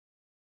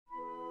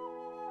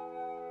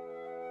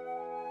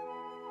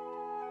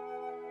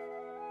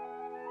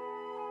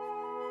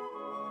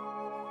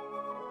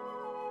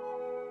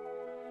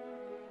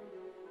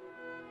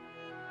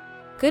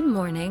Good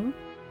morning.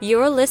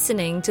 You're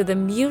listening to the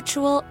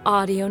Mutual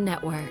Audio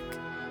Network.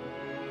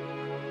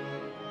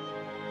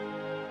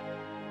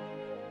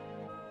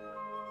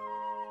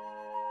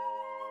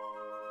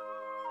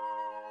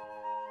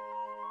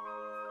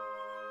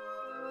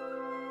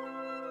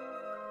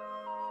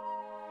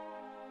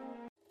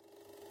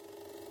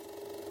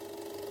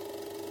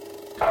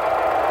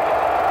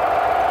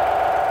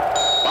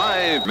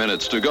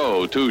 Minutes to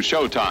go to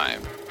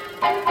showtime.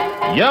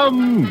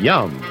 Yum,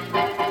 yum.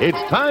 It's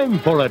time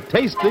for a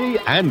tasty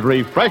and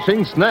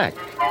refreshing snack.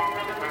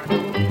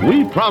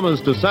 We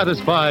promise to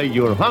satisfy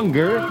your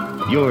hunger,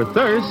 your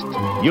thirst,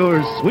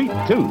 your sweet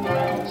tooth.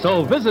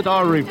 So visit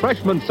our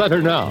refreshment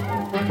center now.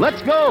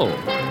 Let's go.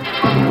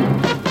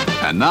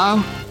 And now,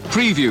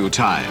 preview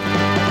time.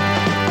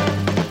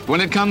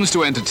 When it comes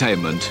to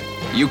entertainment,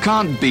 you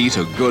can't beat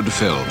a good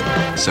film.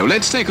 So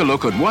let's take a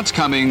look at what's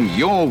coming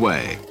your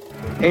way.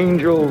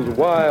 Angels,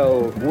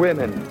 wild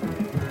women.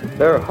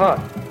 They're hot,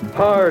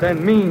 hard,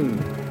 and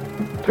mean.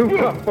 Too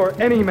tough for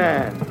any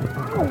man.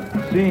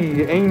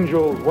 See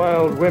Angels,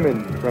 Wild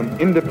Women from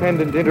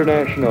Independent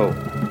International.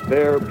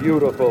 They're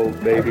beautiful,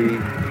 baby.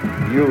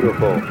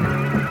 Beautiful.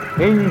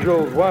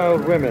 Angels,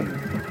 Wild Women.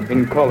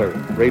 In color,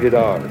 rated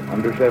R.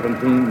 Under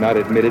 17, not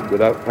admitted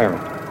without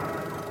parent.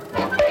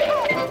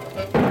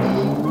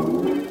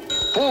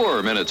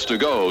 4 minutes to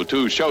go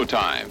to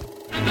showtime.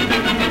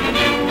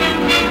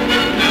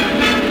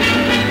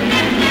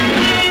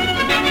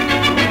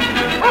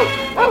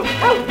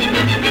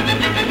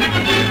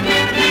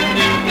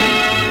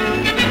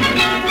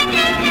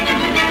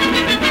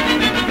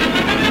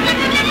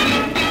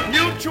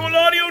 Mutual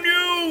Audio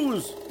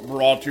News,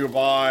 brought to you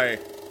by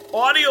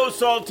Audio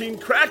Saltine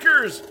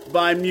Crackers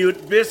by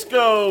Mute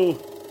Bisco.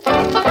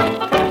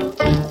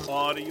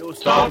 Audio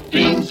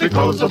Saltines,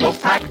 reclosable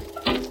pack.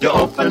 You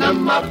open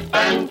them up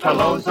and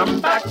close them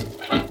back.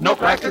 No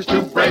crackers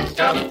to break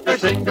up, they're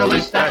singly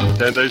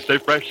stacked. And they stay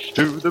fresh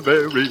to the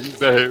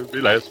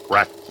very last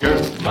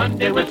cracker.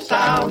 Monday with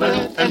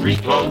salad and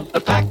reclose the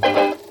pack.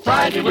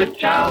 Friday with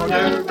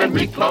chowder and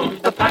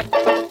reclose the pack.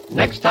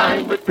 Next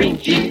time with cream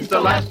cheese,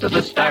 the last of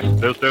the stack.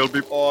 They'll still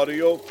be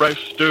Audio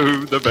fresh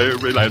to the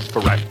very last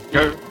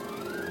cracker.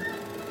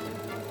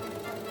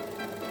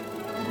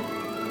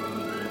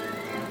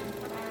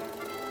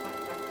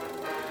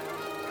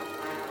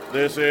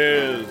 This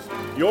is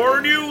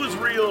your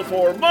newsreel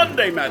for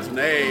Monday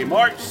matinee,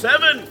 March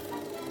 7th.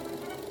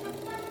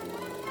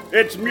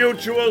 It's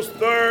Mutual's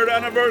 3rd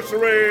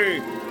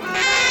anniversary.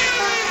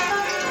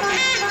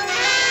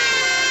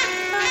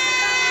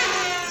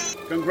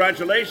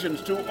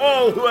 Congratulations to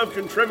all who have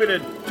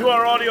contributed to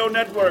our audio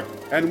network,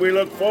 and we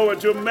look forward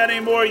to many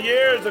more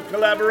years of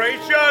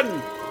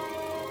collaboration.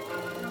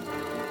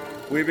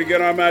 We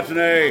begin our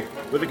matinee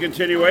with a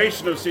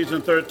continuation of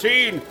Season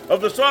 13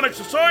 of the Sonic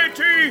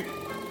Society.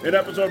 In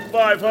episode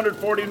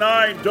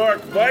 549,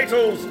 Dark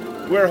Vitals,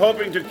 we're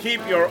hoping to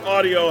keep your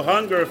audio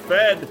hunger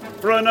fed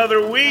for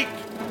another week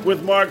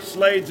with Mark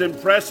Slade's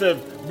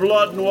impressive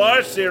Blood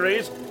Noir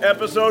series,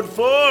 episode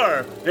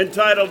 4,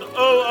 entitled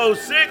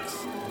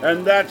 006,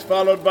 and that's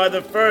followed by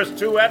the first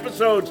 2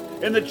 episodes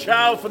in the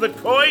Chow for the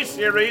Koi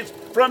series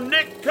from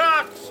Nick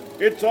Cox.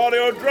 It's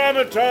audio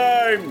drama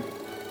time!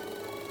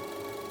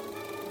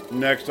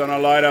 Next on our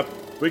lineup,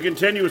 we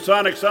continue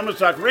Sonic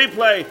Summerstock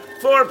Replay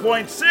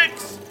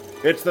 4.6.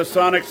 It's the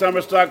Sonic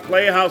Summerstock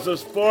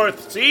Playhouse's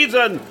 4th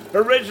season,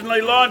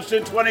 originally launched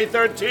in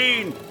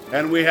 2013.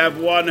 And we have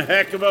one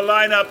heck of a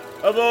lineup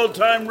of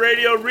old-time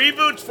radio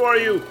reboots for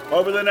you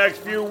over the next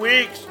few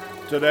weeks.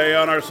 Today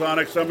on our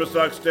Sonic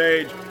Summerstock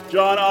stage,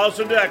 John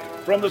Alsadek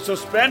from the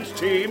Suspense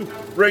team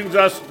brings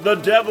us The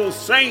Devil's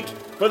Saint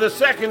for the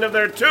second of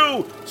their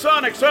 2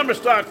 Sonic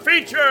Summerstock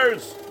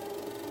features.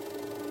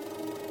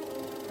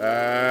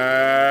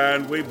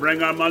 And we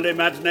bring our Monday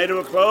matinee to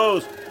a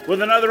close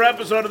with another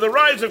episode of The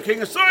Rise of King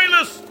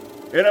Asilas.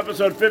 In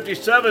episode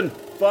 57,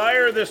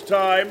 Fire this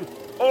time,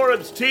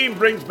 Orybb's team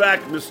brings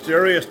back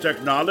mysterious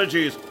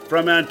technologies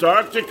from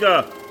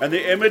Antarctica, and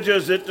the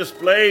images it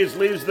displays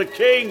leaves the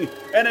king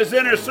and his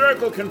inner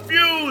circle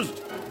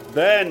confused.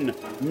 Then,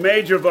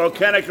 major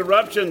volcanic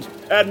eruptions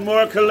add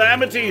more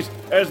calamities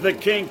as the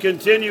king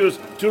continues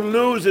to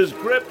lose his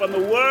grip on the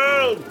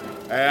world.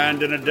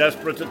 And in a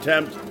desperate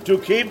attempt to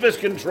keep his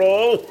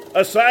control,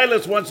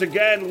 Asilas once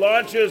again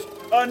launches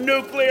a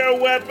nuclear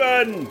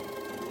weapon.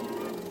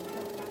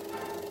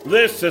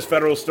 This is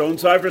Federal Stone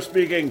Cipher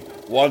speaking,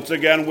 once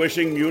again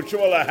wishing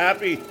Mutual a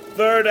happy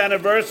 3rd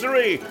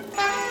anniversary.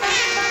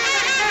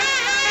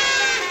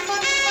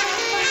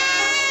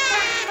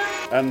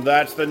 And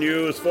that's the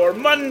news for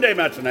Monday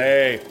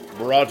Matinee,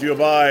 brought to you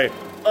by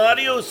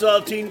Audio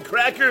Saltine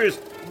Crackers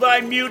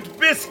by Mute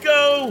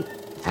Bisco.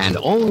 And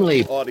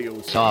only Audio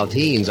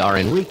saltines are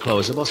in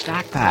reclosable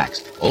stack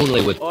packs.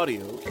 Only with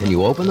Audio. Can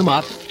you open them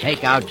up,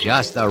 take out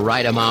just the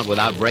right amount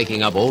without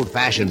breaking up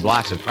old-fashioned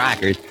blocks of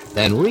crackers,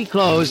 then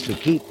reclose to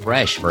keep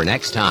fresh for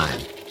next time.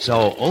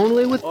 So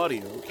only with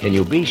Audio can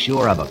you be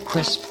sure of a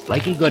crisp,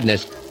 flaky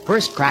goodness,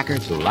 first cracker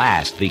to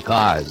last,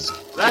 because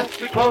That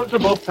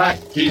reclosable pack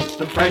keeps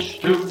them fresh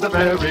to the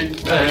very,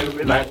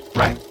 very last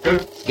cracker.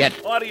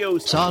 Get Audio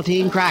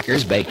saltine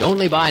crackers baked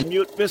only by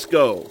Mute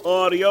Bisco.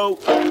 Audio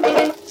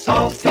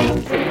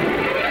Saltine.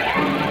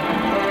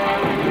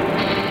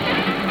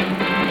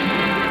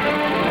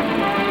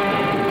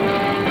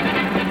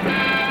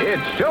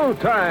 It's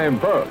showtime,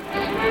 folks.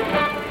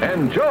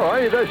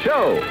 Enjoy the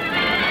show.